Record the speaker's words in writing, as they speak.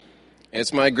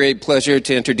It's my great pleasure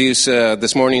to introduce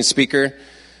this morning's speaker.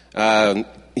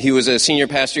 He was a senior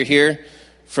pastor here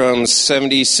from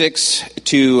 76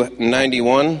 to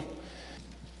 91.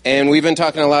 And we've been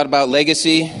talking a lot about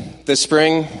legacy this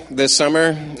spring, this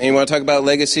summer. And you want to talk about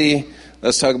legacy?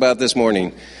 Let's talk about this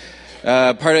morning.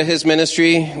 Part of his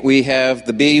ministry, we have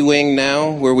the B wing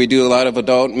now, where we do a lot of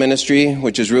adult ministry,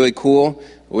 which is really cool.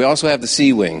 We also have the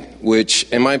C wing, which,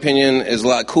 in my opinion, is a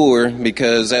lot cooler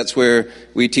because that's where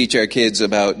we teach our kids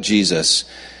about Jesus.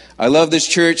 I love this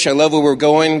church. I love where we're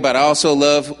going, but I also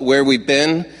love where we've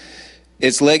been.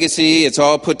 Its legacy, it's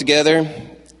all put together.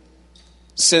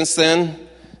 Since then,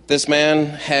 this man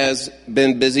has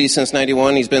been busy since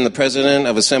 91. He's been the president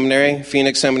of a seminary,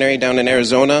 Phoenix Seminary down in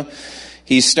Arizona.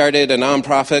 He started a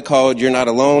nonprofit called You're Not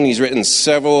Alone. He's written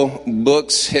several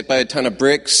books, Hit by a Ton of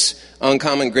Bricks,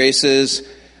 Uncommon Graces,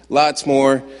 lots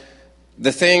more.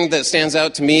 The thing that stands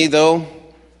out to me, though,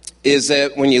 is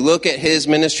that when you look at his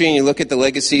ministry and you look at the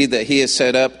legacy that he has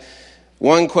set up,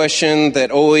 one question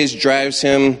that always drives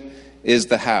him is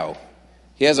the how.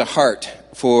 He has a heart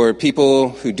for people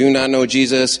who do not know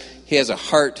Jesus. He has a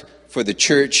heart for the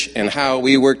church and how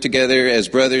we work together as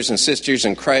brothers and sisters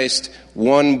in Christ,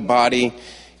 one body.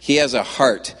 He has a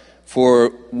heart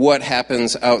for what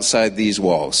happens outside these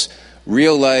walls.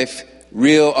 Real life,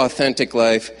 real authentic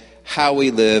life, how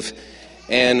we live.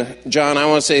 And John, I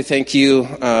want to say thank you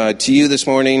to you this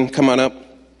morning. Come on up.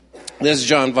 This is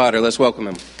John Vawter. Let's welcome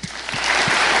him.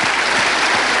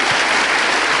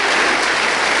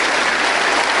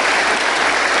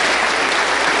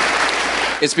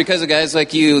 It's because of guys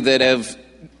like you that have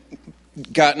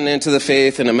gotten into the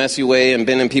faith in a messy way and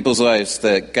been in people's lives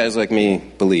that guys like me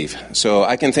believe. So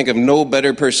I can think of no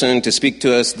better person to speak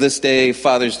to us this day,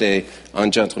 Father's Day,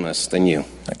 on gentleness than you.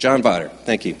 John Vawter,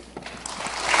 thank you.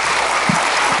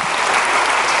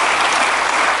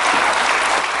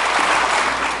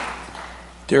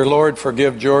 Dear Lord,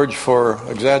 forgive George for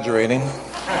exaggerating.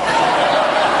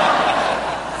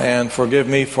 And forgive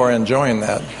me for enjoying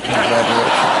that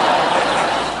exaggeration.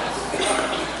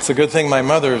 It's a good thing my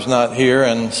mother's not here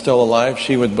and still alive.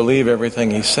 She would believe everything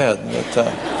he said.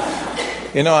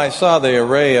 But, I saw the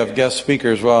array of guest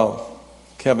speakers while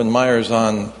Kevin Meyer's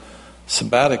on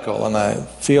sabbatical, and I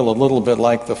feel a little bit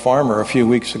like the farmer a few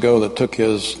weeks ago that took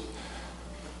his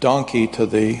donkey to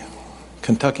the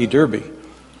Kentucky Derby.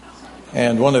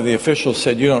 And one of the officials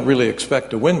said, "You don't really expect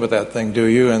to win with that thing, do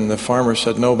you?" And the farmer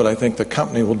said, "No, but I think the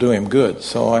company will do him good."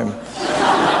 So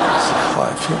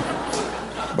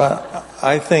but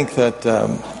I think that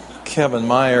Kevin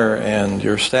Meyer and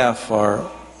your staff are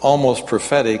almost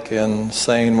prophetic in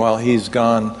saying while he's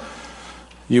gone,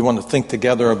 you want to think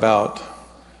together about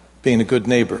being a good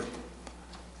neighbor.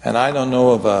 And I don't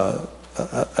know of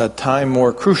a time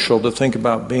more crucial to think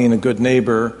about being a good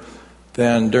neighbor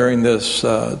than during this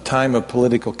time of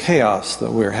political chaos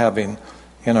that we're having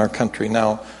in our country.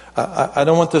 Now, I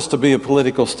don't want this to be a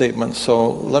political statement, so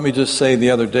let me just say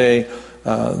the other day,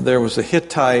 there was a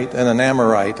Hittite and an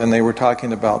Amorite, and they were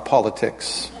talking about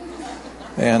politics.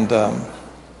 And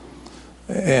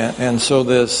so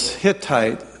this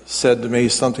Hittite said to me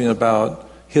something about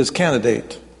his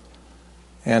candidate.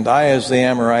 And I, as the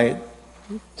Amorite,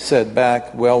 said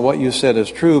back, "Well, what you said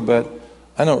is true, but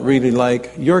I don't really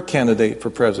like your candidate for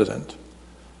president."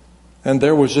 And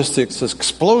there was just this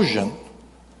explosion.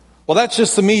 "Well, that's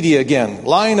just the media again,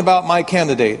 lying about my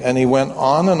candidate." And he went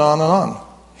on and on and on.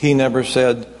 He never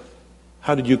said,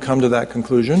 "How did you come to that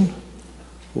conclusion?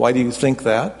 Why do you think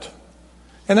that?"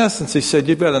 In essence, he said,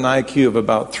 "You've got an IQ of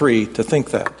about 3 to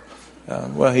think that."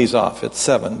 Well, he's off. It's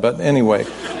 7. But anyway,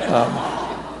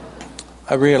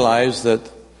 I realized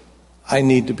that I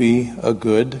need to be a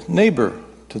good neighbor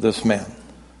to this man.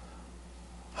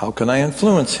 How can I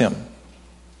influence him?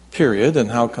 Period.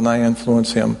 And how can I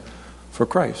influence him for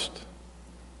Christ?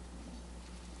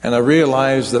 And I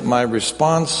realized that my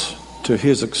response to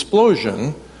his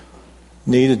explosion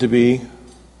needed to be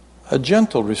a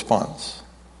gentle response.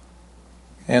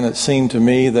 And it seemed to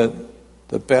me that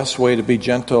the best way to be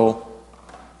gentle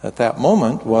at that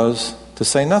moment was to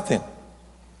say nothing.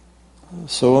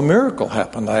 So a miracle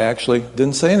happened. I actually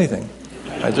didn't say anything.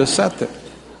 I just sat there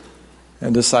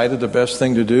and decided the best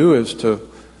thing to do is to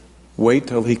wait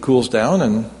till he cools down,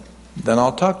 and then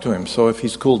I'll talk to him. So if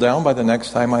he's cooled down by the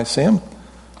next time I see him,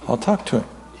 I'll talk to him.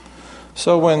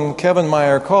 So when Kevin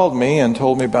Meyer called me and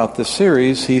told me about this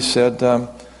series, he said,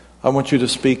 "I want you to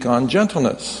speak on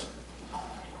gentleness."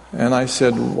 And I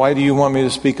said, "Why do you want me to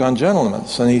speak on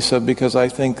gentleness?" And he said, "Because I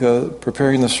think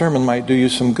preparing the sermon might do you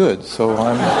some good." So here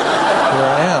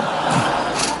I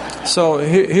am. So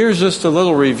here's just a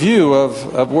little review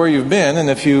of where you've been. And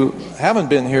if you haven't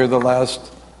been here the last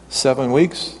 7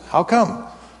 weeks. How come?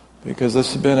 Because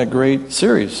this has been a great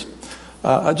series.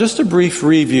 Just a brief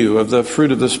review of the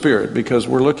fruit of the Spirit, because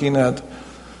we're looking at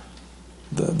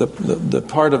the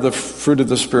part of the fruit of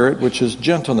the Spirit, which is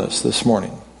gentleness this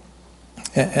morning.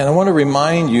 And I want to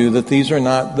remind you that these are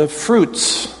not the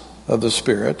fruits of the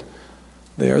Spirit.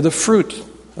 They are the fruit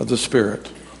of the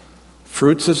Spirit.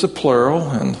 Fruits is a plural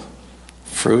and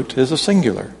fruit is a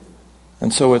singular.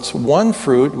 And so it's one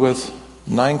fruit with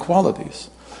 9 qualities.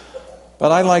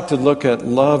 But I like to look at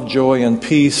love, joy, and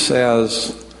peace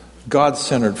as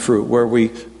God-centered fruit, where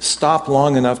we stop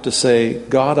long enough to say,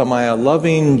 God, am I a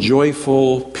loving,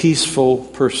 joyful, peaceful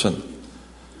person?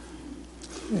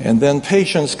 And then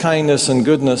patience, kindness, and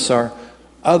goodness are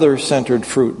other-centered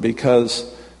fruit,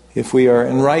 because if we are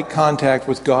in right contact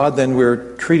with God, then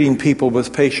we're treating people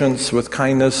with patience, with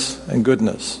kindness, and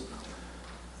goodness.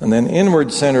 And then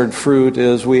inward-centered fruit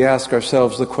is we ask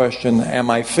ourselves the question, am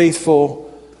I faithful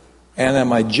and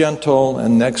am I gentle?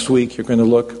 And next week you're going to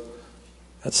look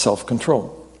at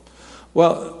self-control.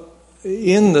 Well,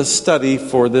 in the study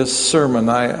for this sermon,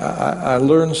 I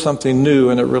learned something new,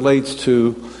 and it relates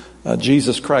to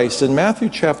Jesus Christ. In Matthew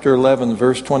chapter 11,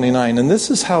 verse 29, and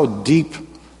this is how deep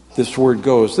this word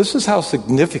goes. This is how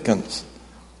significant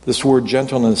this word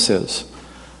gentleness is.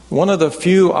 One of the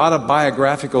few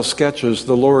autobiographical sketches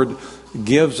the Lord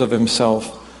gives of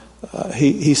himself,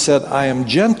 he said, I am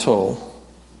gentle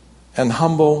and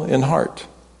humble in heart.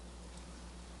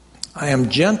 I am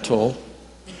gentle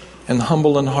and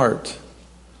humble in heart.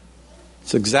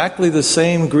 It's exactly the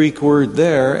same Greek word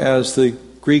there as the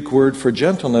Greek word for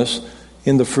gentleness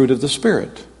in the fruit of the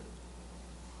Spirit.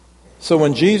 So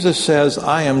when Jesus says,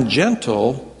 I am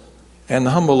gentle and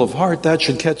humble of heart, that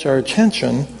should catch our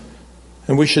attention,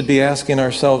 and we should be asking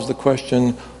ourselves the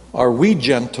question, are we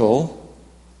gentle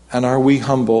and are we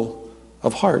humble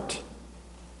of heart?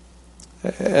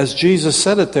 As Jesus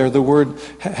said it there, the word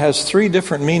has 3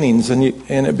 different meanings, and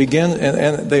it begins,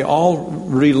 and they all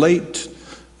relate.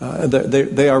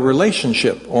 They are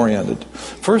relationship oriented.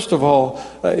 First of all,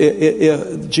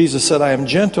 Jesus said, "I am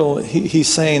gentle." He's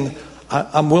saying,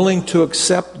 "I'm willing to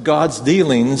accept God's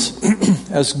dealings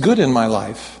as good in my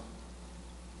life."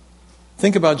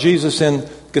 Think about Jesus in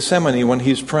Gethsemane when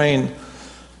he's praying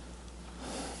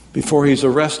before he's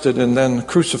arrested and then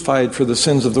crucified for the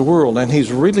sins of the world. And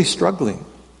he's really struggling.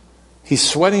 He's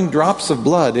sweating drops of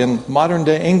blood. In modern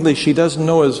day English, he doesn't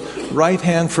know his right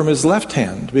hand from his left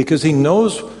hand because he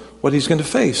knows what he's going to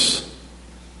face.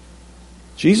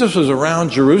 Jesus was around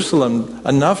Jerusalem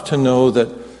enough to know that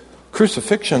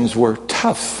crucifixions were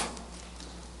tough.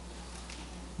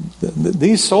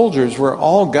 These soldiers were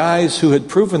all guys who had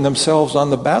proven themselves on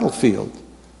the battlefield.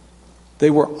 They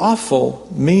were awful,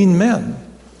 mean men.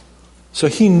 So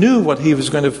he knew what he was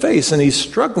going to face, and he's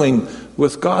struggling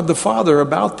with God the Father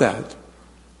about that.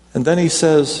 And then he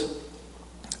says,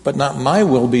 "But not my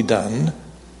will be done,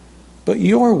 but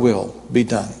your will be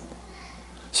done."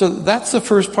 So that's the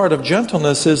first part of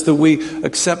gentleness, is that we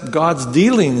accept God's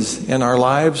dealings in our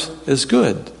lives as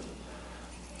good.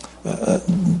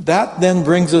 That then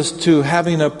brings us to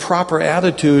having a proper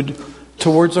attitude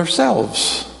towards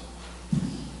ourselves.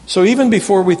 So even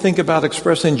before we think about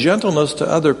expressing gentleness to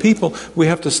other people, we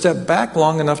have to step back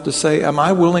long enough to say, am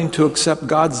I willing to accept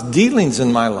God's dealings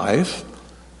in my life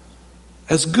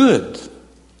as good?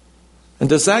 And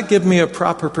does that give me a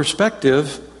proper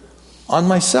perspective on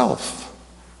myself?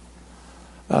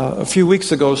 A few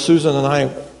weeks ago, Susan and I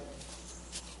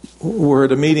were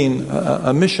at a meeting,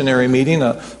 a missionary meeting.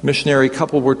 A missionary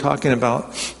couple were talking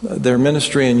about their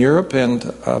ministry in Europe,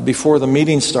 and before the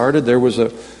meeting started, there was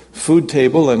a food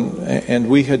table, and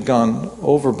we had gone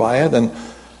over by it. And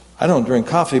I don't drink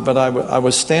coffee, but I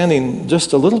was standing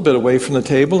just a little bit away from the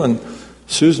table, and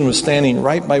Susan was standing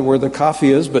right by where the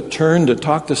coffee is, but turned to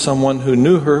talk to someone who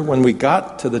knew her. When we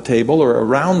got to the table, or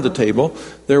around the table,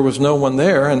 there was no one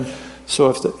there. And so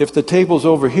if the table's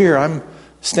over here, I'm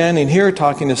standing here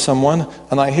talking to someone,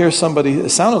 and I hear somebody, it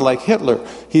sounded like Hitler.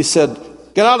 He said,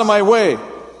 "Get out of my way.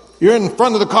 You're in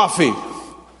front of the coffee."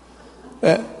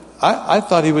 I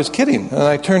thought he was kidding. And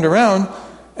I turned around,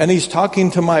 and he's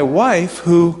talking to my wife,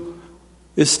 who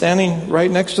is standing right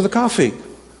next to the coffee.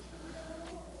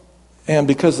 And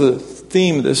because the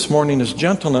theme this morning is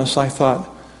gentleness, I thought,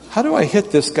 how do I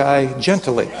hit this guy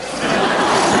gently?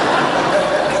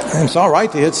 And it's all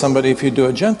right to hit somebody if you do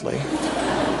it gently.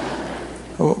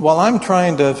 While I'm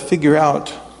trying to figure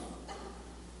out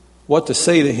what to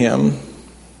say to him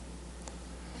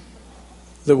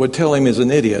that would tell him he's an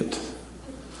idiot,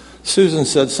 Susan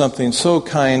said something so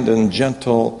kind and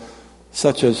gentle,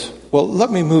 such as, "Well, let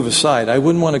me move aside. I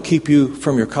wouldn't want to keep you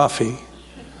from your coffee.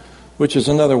 which is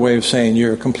another way of saying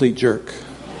you're a complete jerk.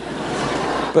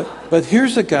 But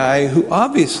here's a guy who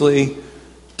obviously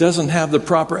doesn't have the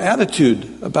proper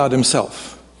attitude about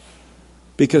himself,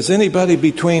 because anybody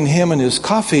between him and his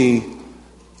coffee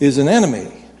is an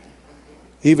enemy,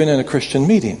 even in a Christian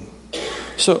meeting.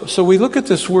 So we look at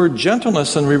this word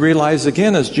gentleness and we realize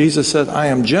again, as Jesus said, I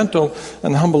am gentle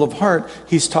and humble of heart,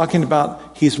 he's talking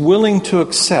about he's willing to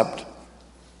accept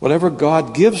whatever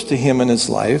God gives to him in his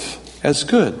life as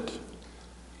good.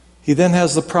 He then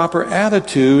has the proper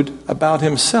attitude about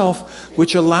himself,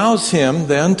 which allows him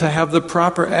then to have the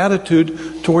proper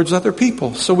attitude towards other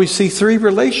people. So we see three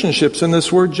relationships in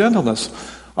this word gentleness.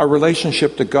 Our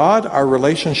relationship to God, our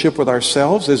relationship with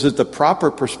ourselves, is it the proper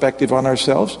perspective on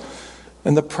ourselves,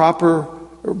 and the proper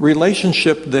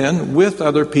relationship then with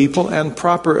other people and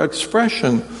proper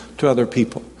expression to other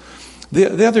people.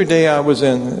 The other day I was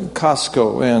in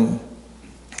Costco and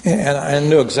I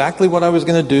knew exactly what I was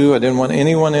going to do. I didn't want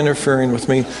anyone interfering with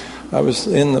me. I was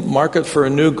in the market for a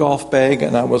new golf bag,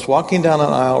 and I was walking down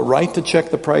an aisle right to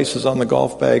check the prices on the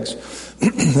golf bags.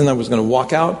 And I was going to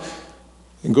walk out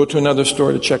and go to another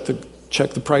store to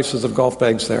check the prices of golf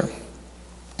bags there.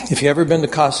 If you've ever been to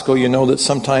Costco, you know that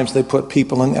sometimes they put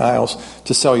people in the aisles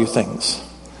to sell you things.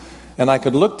 And I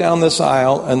could look down this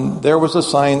aisle, and there was a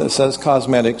sign that says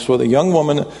cosmetics with a young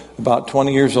woman about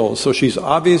 20 years old. So she's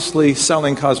obviously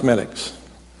selling cosmetics.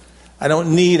 I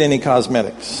don't need any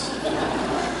cosmetics.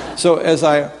 So as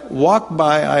I walk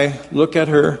by, I look at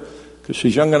her, because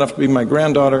she's young enough to be my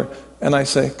granddaughter, and I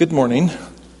say, "Good morning."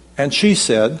 And she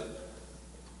said,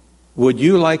 "Would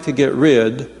you like to get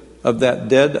rid of that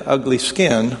dead, ugly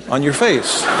skin on your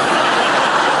face?"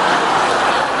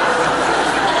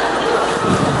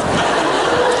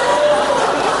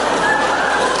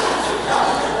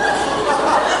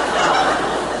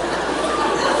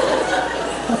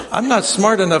 I'm not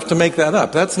smart enough to make that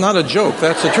up. That's not a joke.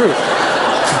 That's the truth.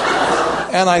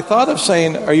 And I thought of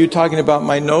saying, "Are you talking about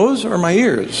my nose or my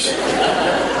ears?"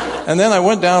 And then I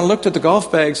went down and looked at the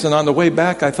golf bags, and on the way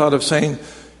back I thought of saying,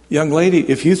 "Young lady,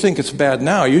 if you think it's bad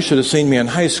now, you should have seen me in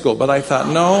high school." But I thought,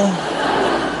 no,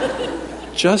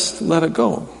 just let it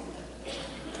go.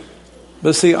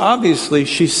 But see, obviously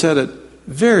she said it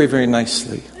very, very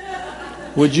nicely.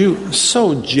 Would you,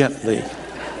 so gently,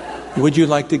 would you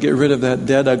like to get rid of that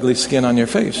dead, ugly skin on your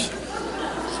face?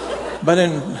 But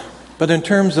in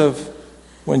terms of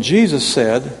when Jesus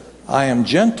said, "I am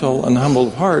gentle and humble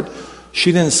of heart,"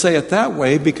 she didn't say it that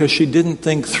way because she didn't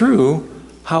think through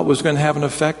how it was going to have an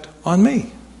effect on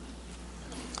me.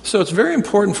 So it's very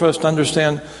important for us to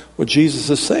understand what Jesus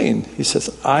is saying. He says,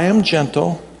 I am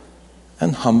gentle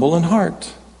and humble in heart.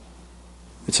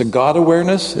 It's a God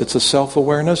awareness, it's a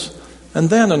self-awareness, and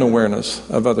then an awareness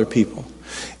of other people.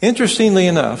 Interestingly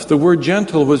enough, the word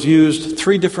gentle was used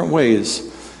three different ways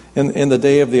in the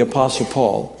day of the Apostle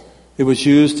Paul. It was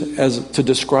used to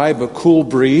describe a cool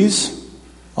breeze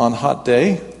on a hot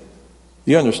day.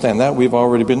 You understand that. We've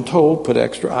already been told, put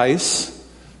extra ice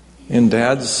in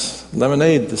Dad's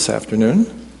lemonade this afternoon.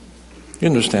 You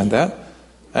understand that.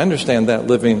 I understand that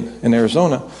living in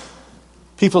Arizona.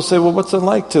 People say, well, what's it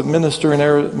like to minister in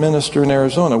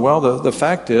Arizona? Well, the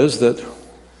fact is that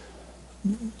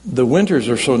the winters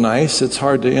are so nice, it's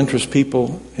hard to interest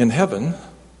people in heaven.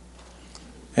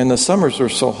 And the summers are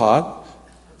so hot,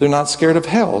 they're not scared of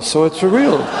hell. So it's a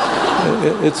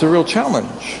real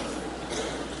challenge.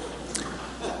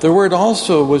 The word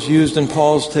also was used in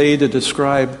Paul's day to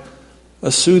describe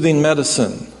a soothing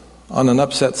medicine on an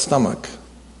upset stomach.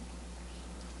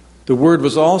 The word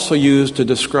was also used to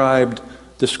describe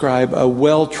a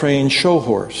well-trained show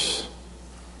horse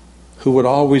who would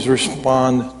always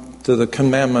respond to the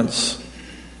commandments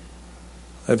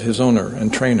of his owner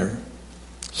and trainer.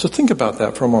 So think about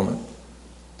that for a moment.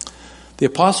 The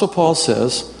Apostle Paul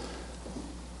says,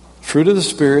 fruit of the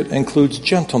Spirit includes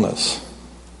gentleness.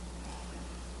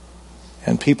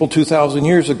 And people 2,000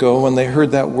 years ago, when they heard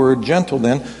that word gentle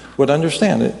then, would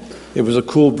understand it. It was a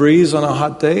cool breeze on a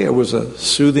hot day. It was a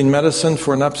soothing medicine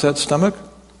for an upset stomach.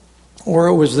 Or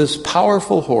it was this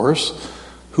powerful horse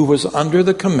who was under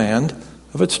the command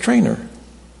of its trainer.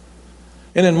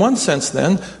 And in one sense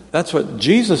then, that's what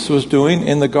Jesus was doing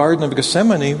in the Garden of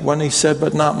Gethsemane when he said,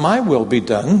 but not my will be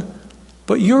done,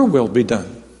 but your will be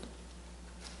done.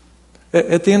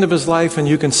 At the end of his life, and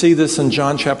you can see this in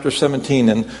John chapter 17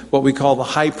 in what we call the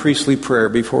high priestly prayer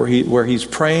where he's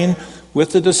praying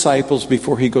with the disciples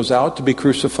before he goes out to be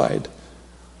crucified.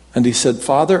 And he said,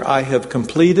 Father, I have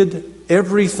completed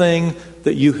everything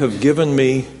that you have given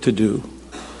me to do.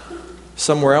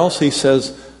 Somewhere else he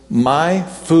says, my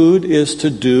food is to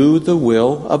do the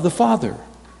will of the Father.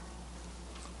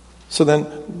 So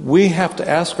then we have to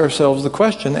ask ourselves the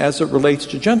question, as it relates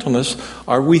to gentleness,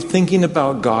 are we thinking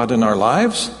about God in our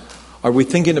lives? Are we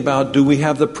thinking about, do we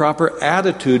have the proper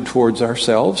attitude towards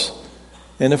ourselves?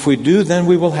 And if we do, then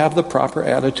we will have the proper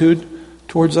attitude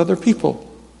towards other people.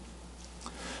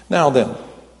 Now then,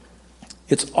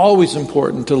 it's always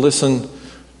important to listen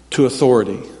to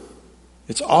authority.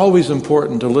 It's always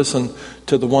important to listen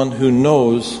to the one who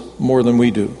knows more than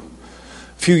we do.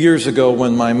 A few years ago,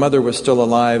 when my mother was still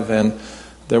alive, and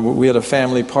we had a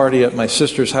family party at my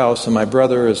sister's house, and my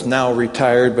brother is now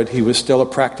retired, but he was still a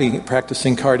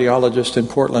practicing cardiologist in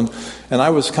Portland. And I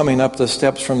was coming up the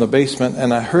steps from the basement,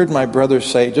 and I heard my brother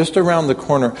say, just around the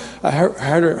corner, I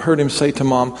heard him say to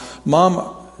Mom,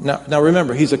 now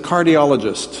remember, he's a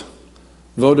cardiologist,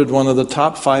 voted one of the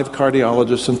top 5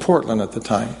 cardiologists in Portland at the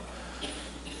time.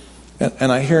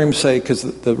 And I hear him say,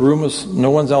 because the room was,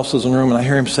 no one else was in the room, and I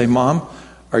hear him say, Mom,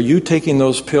 are you taking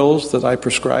those pills that I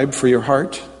prescribed for your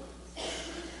heart?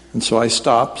 And so I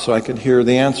stopped so I could hear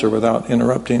the answer without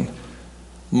interrupting.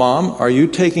 Mom, are you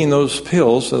taking those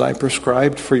pills that I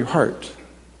prescribed for your heart?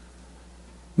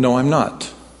 No, I'm not.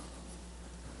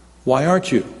 Why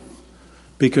aren't you?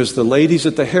 Because the ladies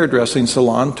at the hairdressing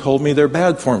salon told me they're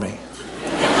bad for me.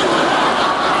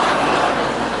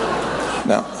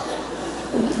 Now,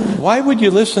 why would you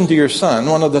listen to your son,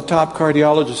 one of the top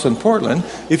cardiologists in Portland,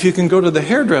 if you can go to the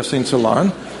hairdressing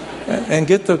salon and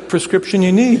get the prescription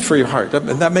you need for your heart?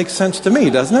 That makes sense to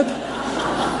me, doesn't it?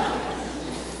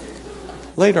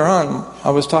 Later on,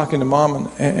 I was talking to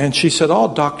Mom, and she said, all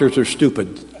doctors are stupid.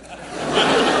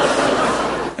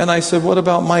 And I said, what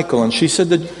about Michael? And she said,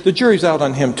 the jury's out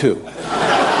on him too.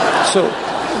 So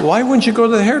why wouldn't you go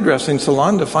to the hairdressing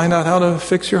salon to find out how to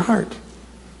fix your heart?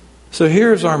 So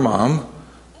here's our mom,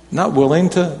 not willing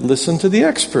to listen to the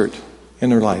expert in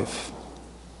her life.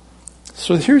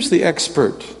 So here's the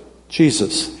expert,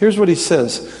 Jesus. Here's what he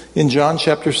says in John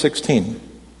chapter 16.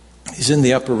 He's in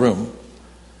the upper room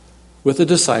with the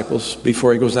disciples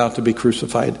before he goes out to be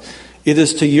crucified. It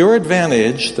is to your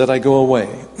advantage that I go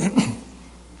away.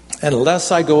 And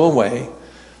unless I go away,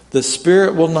 the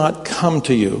Spirit will not come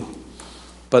to you.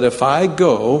 But if I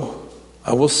go,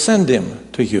 I will send him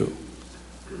to you.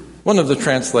 One of the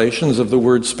translations of the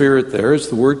word Spirit there is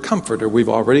the word Comforter. We've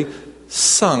already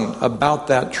sung about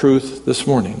that truth this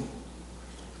morning.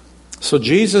 So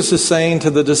Jesus is saying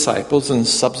to the disciples, and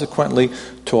subsequently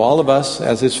to all of us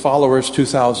as his followers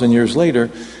 2,000 years later,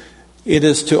 it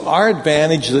is to our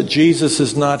advantage that Jesus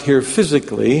is not here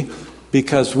physically,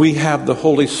 because we have the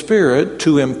Holy Spirit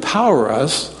to empower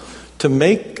us to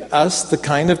make us the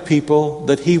kind of people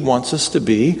that he wants us to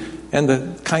be, and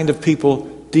the kind of people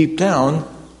deep down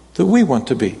that we want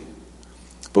to be.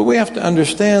 But we have to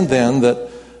understand then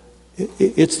that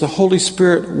it's the Holy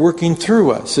Spirit working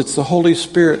through us. It's the Holy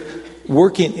Spirit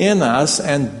working in us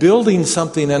and building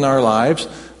something in our lives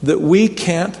that we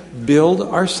can't build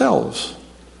ourselves.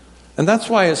 And that's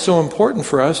why it's so important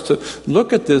for us to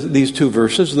look at these two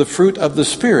verses. The fruit of the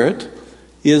Spirit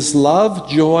is love,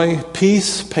 joy,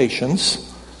 peace,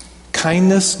 patience,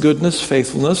 kindness, goodness,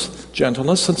 faithfulness,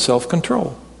 gentleness, and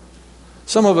self-control.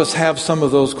 Some of us have some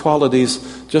of those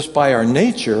qualities just by our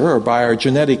nature or by our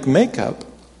genetic makeup.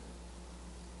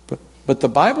 But the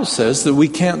Bible says that we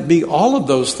can't be all of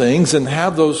those things and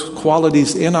have those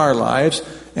qualities in our lives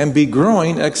and be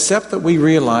growing except that we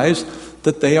realize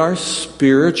that they are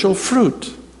spiritual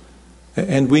fruit.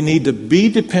 And we need to be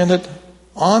dependent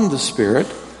on the Spirit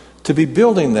to be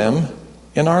building them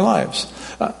in our lives.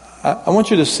 I want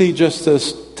you to see just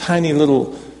this tiny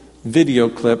little video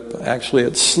clip. Actually,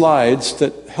 it's slides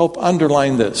that help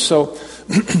underline this. So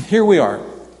here we are.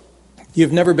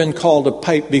 You've never been called a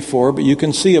pipe before, but you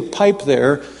can see a pipe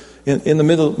there in the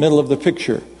middle of the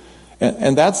picture.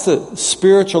 And that's the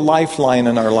spiritual lifeline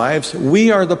in our lives.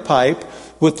 We are the pipe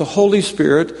with the Holy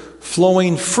Spirit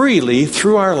flowing freely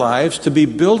through our lives to be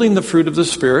building the fruit of the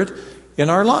Spirit in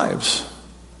our lives.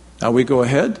 Now we go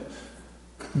ahead.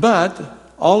 But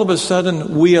all of a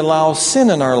sudden we allow sin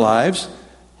in our lives,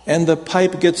 and the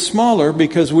pipe gets smaller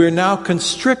because we're now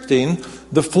constricting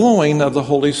the flowing of the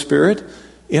Holy Spirit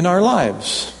in our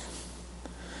lives.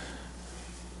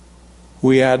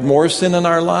 We add more sin in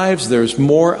our lives. There's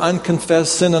more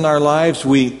unconfessed sin in our lives.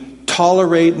 We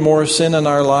tolerate more sin in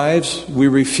our lives. We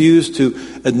refuse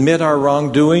to admit our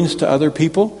wrongdoings to other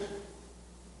people.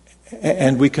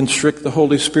 And we constrict the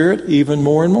Holy Spirit even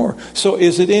more and more. So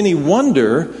is it any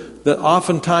wonder that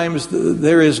oftentimes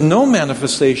there is no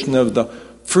manifestation of the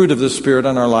fruit of the Spirit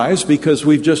in our lives, because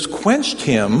we've just quenched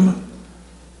him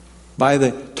by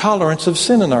the tolerance of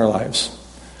sin in our lives?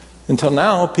 Until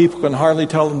now, people can hardly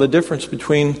tell the difference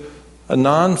between a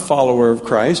non-follower of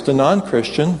Christ, a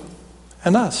non-Christian,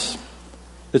 and us.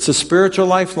 It's a spiritual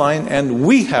lifeline, and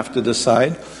we have to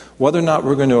decide whether or not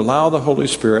we're going to allow the Holy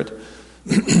Spirit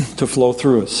to flow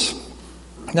through us.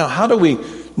 Now, how do we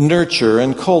nurture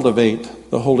and cultivate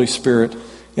the Holy Spirit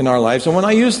in our lives? And when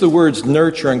I use the words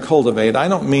nurture and cultivate, I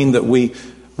don't mean that we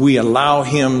allow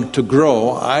Him to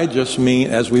grow. I just mean,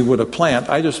 as we would a plant,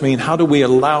 I just mean how do we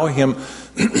allow Him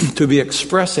to be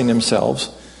expressing Himself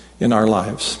in our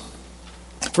lives?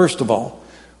 First of all,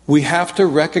 we have to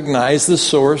recognize the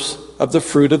source of the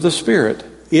fruit of the Spirit.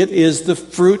 It is the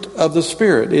fruit of the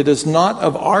Spirit. It is not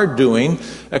of our doing,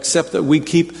 except that we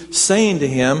keep saying to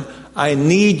Him, I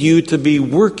need you to be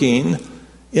working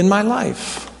in my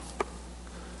life.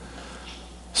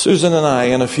 Susan and I,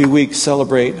 in a few weeks,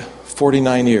 celebrate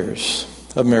 49 years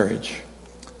of marriage.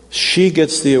 She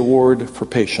gets the award for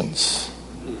patience.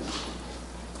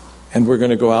 And we're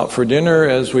going to go out for dinner,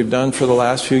 as we've done for the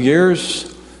last few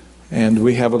years. And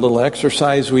we have a little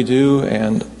exercise we do,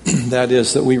 and that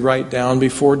is that we write down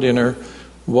before dinner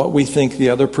what we think the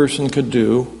other person could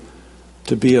do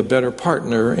to be a better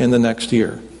partner in the next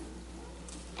year.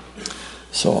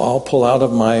 So I'll pull out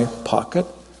of my pocket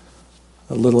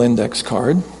a little index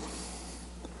card,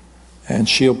 and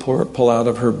she'll pull out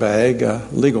of her bag a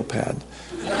legal pad.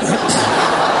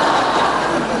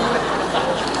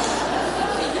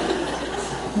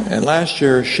 And last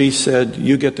year she said,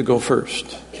 you get to go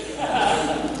first.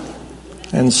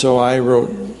 And so I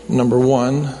wrote, number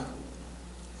 1,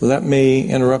 let me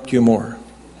interrupt you more.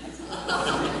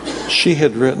 She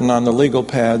had written on the legal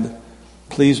pad,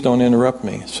 please don't interrupt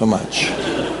me so much.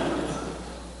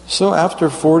 So after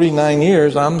 49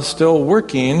 years, I'm still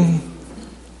working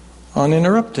on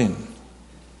interrupting.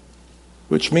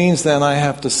 Which means then I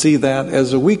have to see that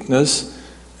as a weakness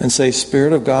and say,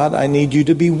 Spirit of God, I need you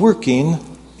to be working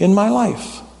in my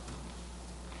life.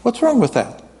 What's wrong with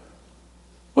that?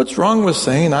 What's wrong with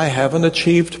saying I haven't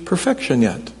achieved perfection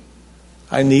yet?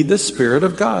 I need the Spirit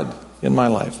of God in my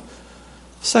life.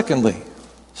 Secondly,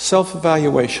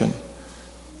 self-evaluation.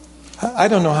 I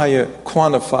don't know how you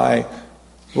quantify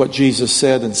what Jesus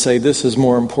said and say this is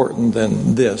more important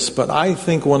than this, but I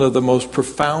think one of the most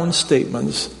profound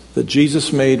statements that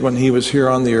Jesus made when He was here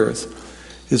on the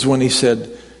earth is when He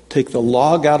said, take the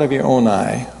log out of your own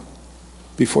eye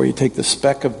before you take the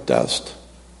speck of dust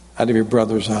out of your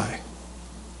brother's eye.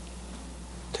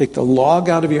 Take the log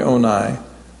out of your own eye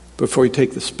before you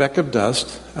take the speck of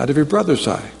dust out of your brother's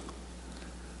eye.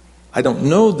 I don't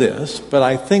know this, but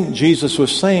I think Jesus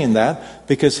was saying that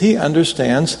because He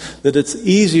understands that it's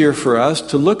easier for us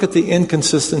to look at the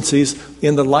inconsistencies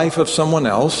in the life of someone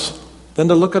else than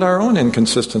to look at our own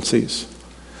inconsistencies.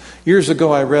 Years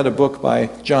ago, I read a book by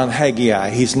John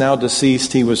Haggai. He's now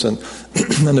deceased. He was an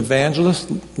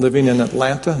evangelist living in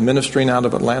Atlanta, ministering out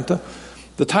of Atlanta.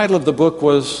 The title of the book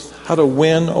was How to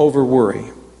Win Over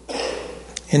Worry.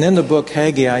 And in the book,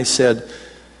 Haggai said,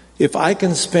 if I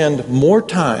can spend more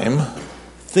time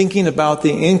thinking about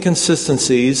the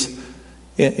inconsistencies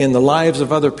in the lives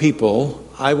of other people,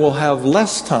 I will have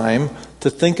less time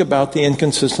to think about the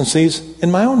inconsistencies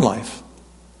in my own life.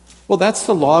 Well, that's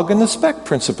the log and the speck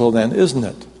principle then, isn't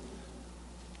it?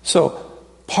 So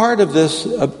part of this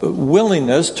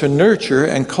willingness to nurture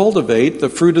and cultivate the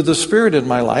fruit of the Spirit in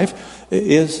my life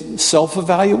is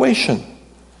self-evaluation.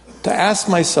 To ask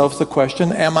myself the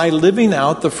question, am I living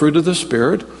out the fruit of the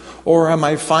Spirit? Or am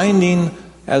I finding,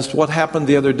 as what happened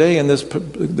the other day in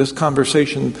this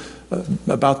conversation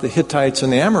about the Hittites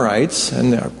and the Amorites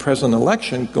and the present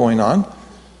election going on,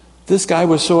 this guy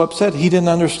was so upset he didn't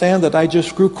understand that I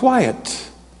just grew quiet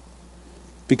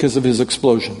because of his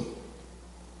explosion.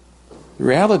 The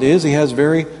reality is he has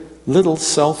very little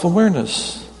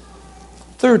self-awareness.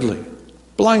 Thirdly,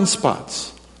 blind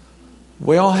spots.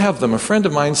 We all have them. A friend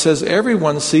of mine says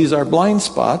everyone sees our blind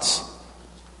spots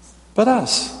but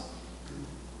us.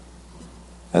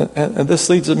 And this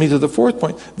leads me to the fourth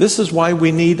point. This is why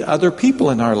we need other people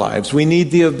in our lives. We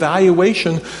need the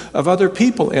evaluation of other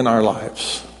people in our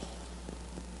lives.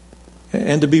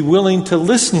 And to be willing to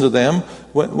listen to them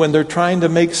when they're trying to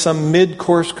make some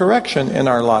mid-course correction in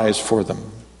our lives for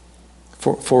them.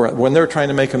 For when they're trying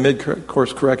to make a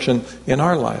mid-course correction in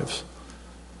our lives.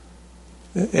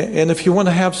 And if you want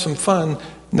to have some fun,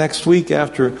 next week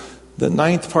after the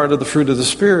 9th part of the fruit of the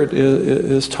Spirit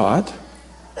is taught,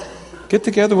 get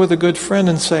together with a good friend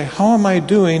and say, how am I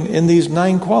doing in these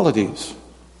 9 qualities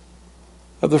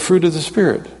of the fruit of the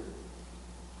Spirit?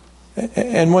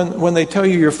 And when they tell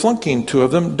you you're flunking 2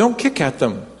 of them, don't kick at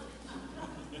them.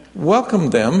 Welcome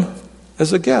them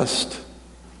as a guest.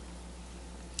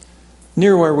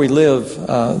 Near where we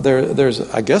live, there's,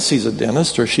 I guess he's a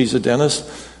dentist or she's a dentist,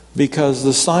 because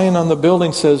the sign on the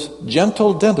building says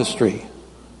gentle dentistry.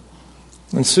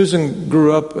 And Susan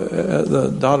grew up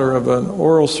the daughter of an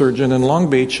oral surgeon in Long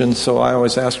Beach, and so I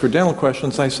always asked her dental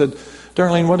questions. I said,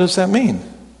 Darlene, what does that mean?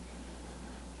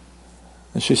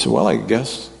 And she said, well, I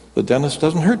guess the dentist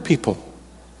doesn't hurt people.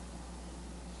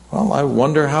 Well, I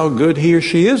wonder how good he or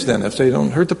she is then if they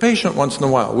don't hurt the patient once in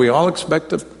a while. We all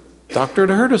expect the doctor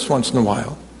to hurt us once in a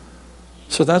while.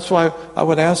 So that's why I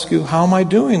would ask you, how am I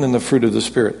doing in the fruit of the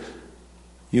Spirit?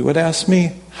 You would ask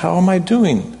me, how am I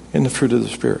doing in the fruit of the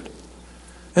Spirit?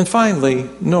 And finally,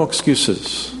 no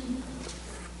excuses.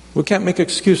 We can't make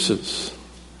excuses.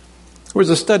 There was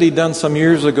a study done some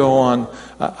years ago on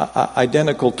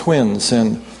identical twins,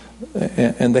 and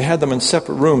they had them in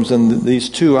separate rooms. And these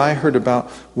two I heard about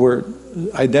were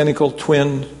identical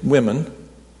twin women.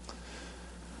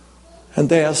 And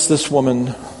they asked this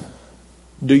woman,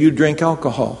 do you drink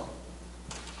alcohol?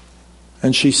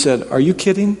 And she said, are you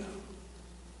kidding?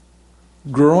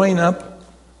 Growing up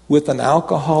with an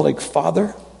alcoholic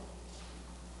father,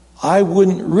 I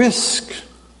wouldn't risk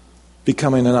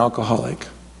becoming an alcoholic.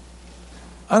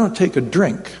 I don't take a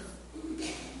drink.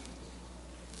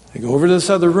 They go over to this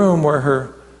other room where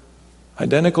her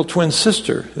identical twin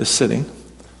sister is sitting,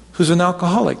 who's an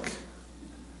alcoholic.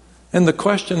 And the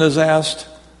question is asked,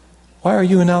 why are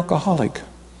you an alcoholic?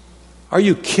 Are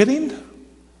you kidding?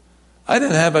 I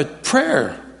didn't have a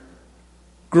prayer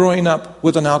growing up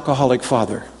with an alcoholic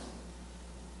father.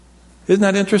 Isn't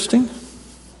that interesting?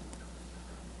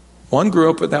 One grew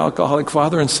up with an alcoholic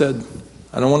father and said,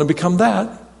 I don't want to become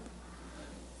that.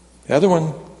 The other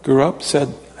one grew up,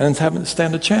 said, I didn't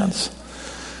stand a chance.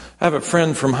 I have a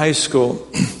friend from high school.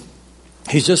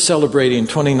 He's just celebrating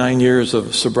 29 years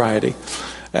of sobriety.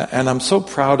 And I'm so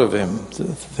proud of him.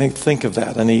 Think of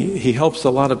that. And he helps a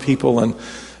lot of people. And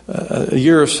a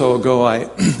year or so ago,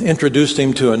 I introduced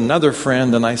him to another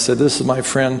friend. And I said, this is my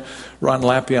friend, Ron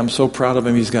Lappy. I'm so proud of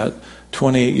him. He's got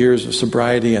 28 years of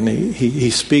sobriety. And he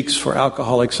speaks for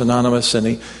Alcoholics Anonymous. And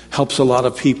he helps a lot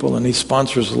of people. And he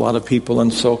sponsors a lot of people.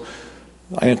 And so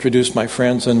I introduced my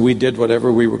friends. And we did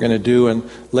whatever we were going to do. And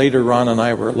later, Ron and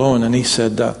I were alone. And he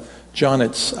said, John,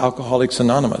 it's Alcoholics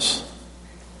Anonymous.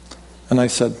 And I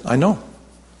said, I know.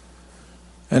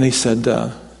 And he said,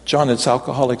 John, it's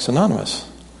Alcoholics Anonymous.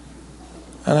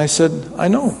 And I said, I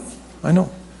know.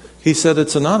 He said,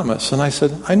 it's anonymous. And I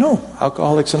said, I know,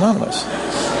 Alcoholics Anonymous.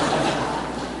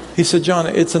 He said, John,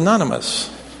 it's anonymous.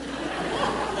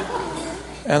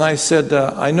 And I said,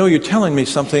 I know you're telling me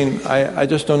something. I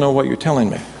just don't know what you're telling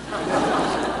me.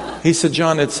 He said,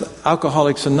 John, it's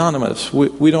Alcoholics Anonymous.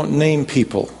 We don't name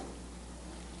people.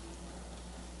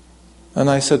 And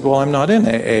I said, well, I'm not in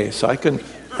AA, so I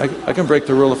can break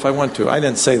the rule if I want to. I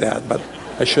didn't say that, but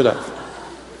I should have.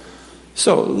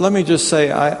 So let me just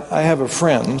say, I have a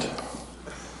friend,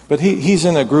 but he's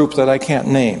in a group that I can't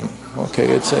name. Okay,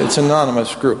 it's an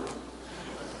anonymous group.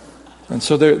 And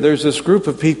so there's this group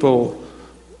of people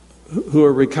who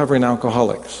are recovering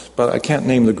alcoholics, but I can't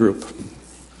name the group.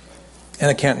 And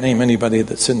I can't name anybody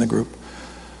that's in the group.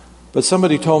 But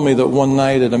somebody told me that one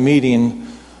night at a meeting,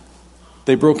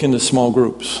 they broke into small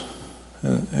groups.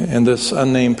 And this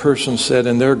unnamed person said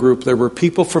in their group there were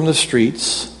people from the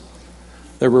streets.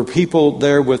 There were people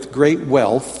there with great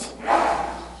wealth.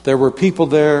 There were people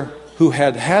there who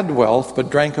had wealth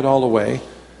but drank it all away.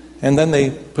 And then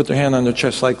they put their hand on their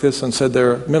chest like this and said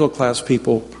they're middle-class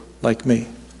people like me.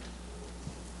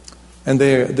 And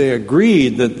they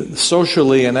agreed that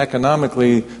socially and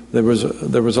economically there was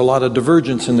a lot of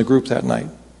divergence in the group that night.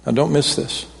 Now don't miss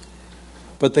this.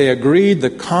 But they agreed the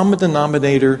common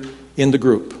denominator in the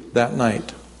group that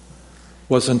night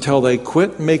was until they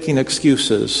quit making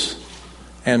excuses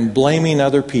and blaming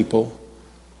other people,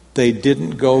 they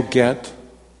didn't go get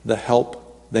the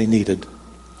help they needed.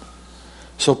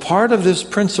 So part of this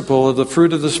principle of the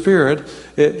fruit of the Spirit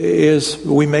is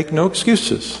we make no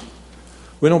excuses.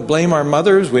 We don't blame our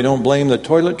mothers. We don't blame the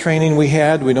toilet training we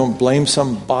had. We don't blame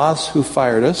some boss who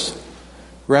fired us.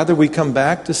 Rather, we come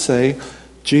back to say,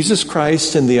 Jesus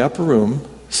Christ in the upper room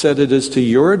said it is to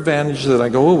your advantage that I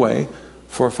go away,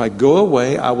 for if I go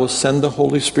away, I will send the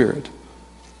Holy Spirit.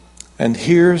 And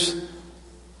here's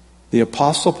the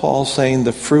Apostle Paul saying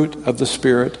the fruit of the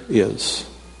Spirit is.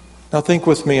 Now think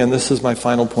with me, and this is my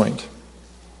final point.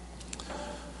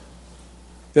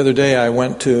 The other day I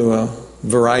went to a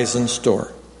Verizon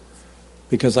store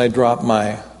because I dropped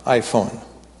my iPhone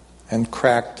and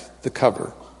cracked the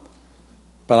cover.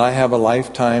 But I have a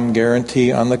lifetime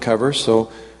guarantee on the cover,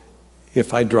 so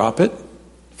if I drop it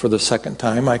for the second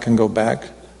time, I can go back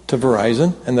to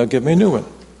Verizon and they'll give me a new one.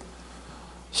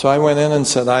 So I went in and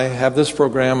said, I have this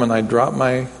program and I dropped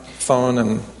my phone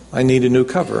and I need a new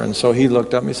cover. And so he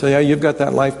looked up and he said, yeah, you've got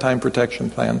that lifetime protection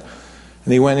plan.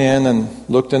 And he went in and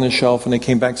looked in the shelf, and he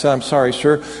came back and said, "I'm sorry,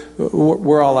 sir,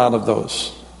 we're all out of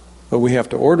those. But we have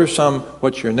to order some.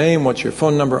 What's your name? What's your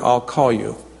phone number? I'll call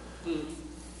you.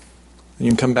 You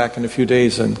can come back in a few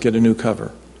days and get a new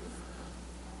cover."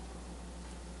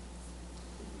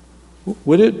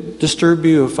 Would it disturb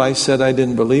you if I said I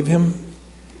didn't believe him?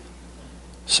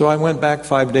 So I went back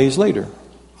 5 days later.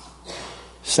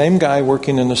 Same guy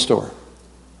working in the store.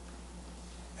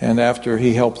 And after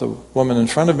he helped the woman in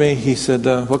front of me, he said,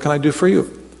 "What can I do for you?"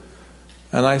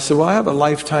 And I said, "Well, I have a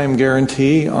lifetime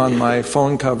guarantee on my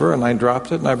phone cover," and I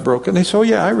dropped it and I broke it. And he said, "Oh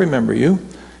yeah, I remember you."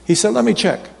 He said, "Let me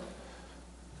check."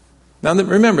 Now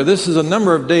remember, this is a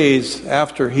number of days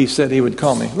after he said he would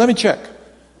call me. "Let me check."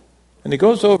 And he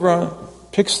goes over,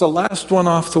 picks the last one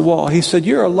off the wall. He said,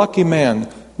 "You're a lucky man.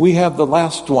 We have the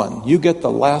last one. You get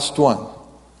the last one."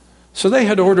 So they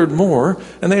had ordered more,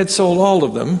 and they had sold all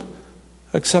of them,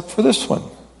 except for this one.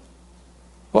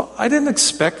 Well, I didn't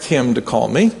expect him to call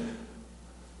me.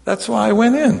 That's why I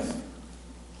went in.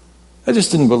 I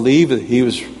just didn't believe that he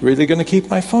was really going to keep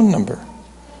my phone number.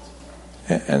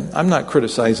 And I'm not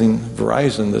criticizing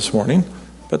Verizon this morning,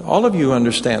 but all of you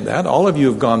understand that. All of you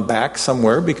have gone back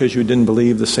somewhere because you didn't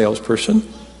believe the salesperson.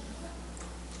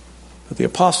 But the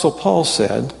Apostle Paul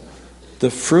said,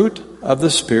 the fruit of the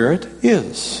Spirit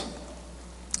is.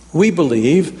 We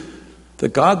believe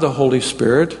that God the Holy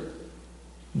Spirit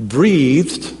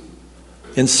breathed,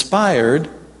 inspired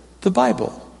the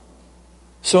Bible.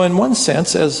 So in one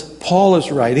sense, as Paul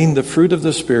is writing, the fruit of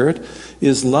the Spirit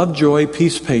is love, joy,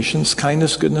 peace, patience,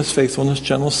 kindness, goodness, faithfulness,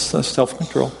 gentleness,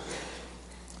 self-control.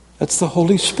 That's the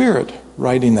Holy Spirit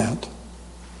writing that.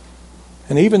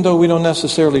 And even though we don't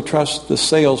necessarily trust the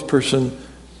salesperson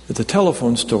at the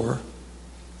telephone store,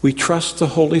 we trust the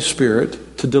Holy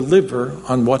Spirit to deliver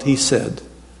on what he said.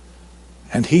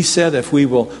 And he said if we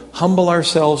will humble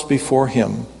ourselves before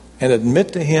him and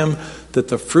admit to him that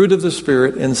the fruit of the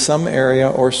Spirit in some area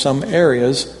or some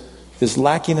areas is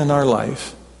lacking in our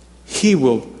life, he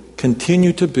will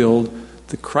continue to build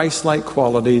the Christ-like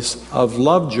qualities of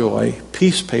love, joy,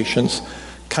 peace, patience,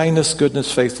 kindness,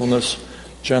 goodness, faithfulness,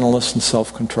 gentleness, and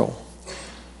self-control.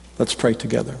 Let's pray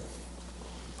together.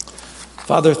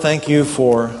 Father, thank you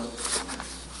for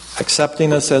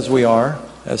accepting us as we are,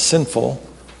 as sinful,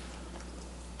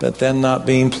 but then not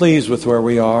being pleased with where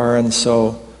we are, and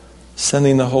so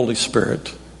sending the Holy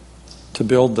Spirit to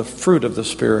build the fruit of the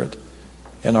Spirit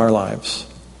in our lives.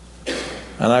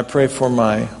 And I pray for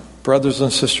my brothers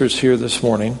and sisters here this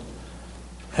morning,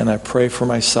 and I pray for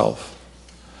myself,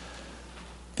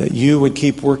 that you would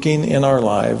keep working in our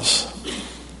lives,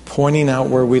 pointing out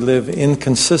where we live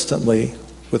inconsistently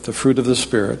with the fruit of the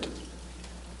Spirit,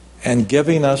 and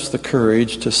giving us the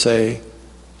courage to say,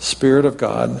 Spirit of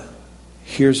God,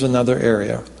 here's another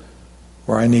area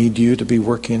where I need you to be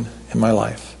working in my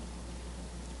life.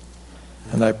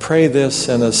 And I pray this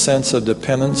in a sense of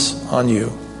dependence on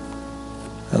you.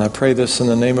 And I pray this in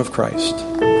the name of Christ.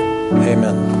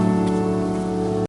 Amen.